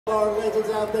Our legends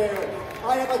out there.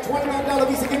 I have a $29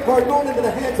 Visa gift card going into the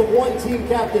hands of one team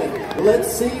captain.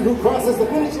 Let's see who crosses the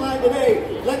finish line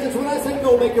today. Legends, when I say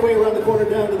go, make your way around the corner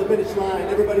down to the finish line.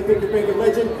 Everybody pick your favorite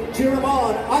legend, cheer them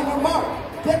on your mark,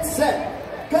 get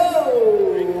set, go!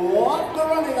 Off the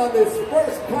running on this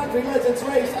first Country Legends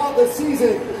race of the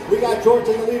season. We got George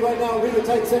in the lead right now, really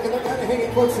tight second. They're kind of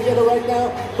hanging close together right now,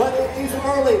 but it is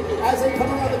early. As they come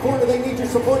around the corner, they need your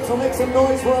support, so make some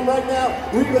noise for them right now.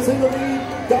 Reba's in the lead.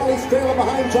 Dolly's trailing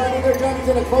behind Johnny there. Johnny's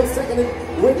in a close second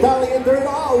with Dolly in third.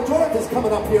 Oh, George is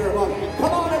coming up here.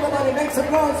 Come on, everybody, make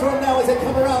some noise for him now as they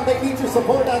come around. They need your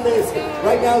support on this.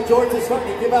 Right now, George is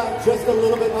starting to give out just a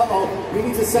little bit. Uh-oh, he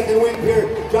needs a second wind here.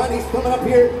 Johnny's coming up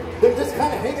here. They're just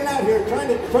kind of hanging out here, trying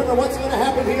to determine what's going to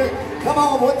happen here. Come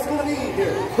on, what's going to be here?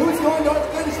 Who's going towards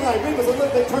the finish line? Reba's a little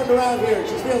bit turned around here.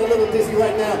 She's feeling a little dizzy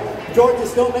right now. George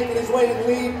is still making his way in the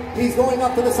lead. He's going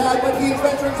up to the side, but he's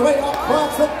venturing his way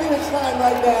across the finish line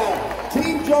right now.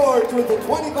 Team George with the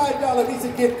 $25 Visa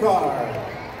gift card.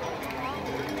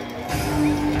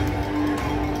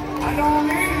 I don't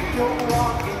need George.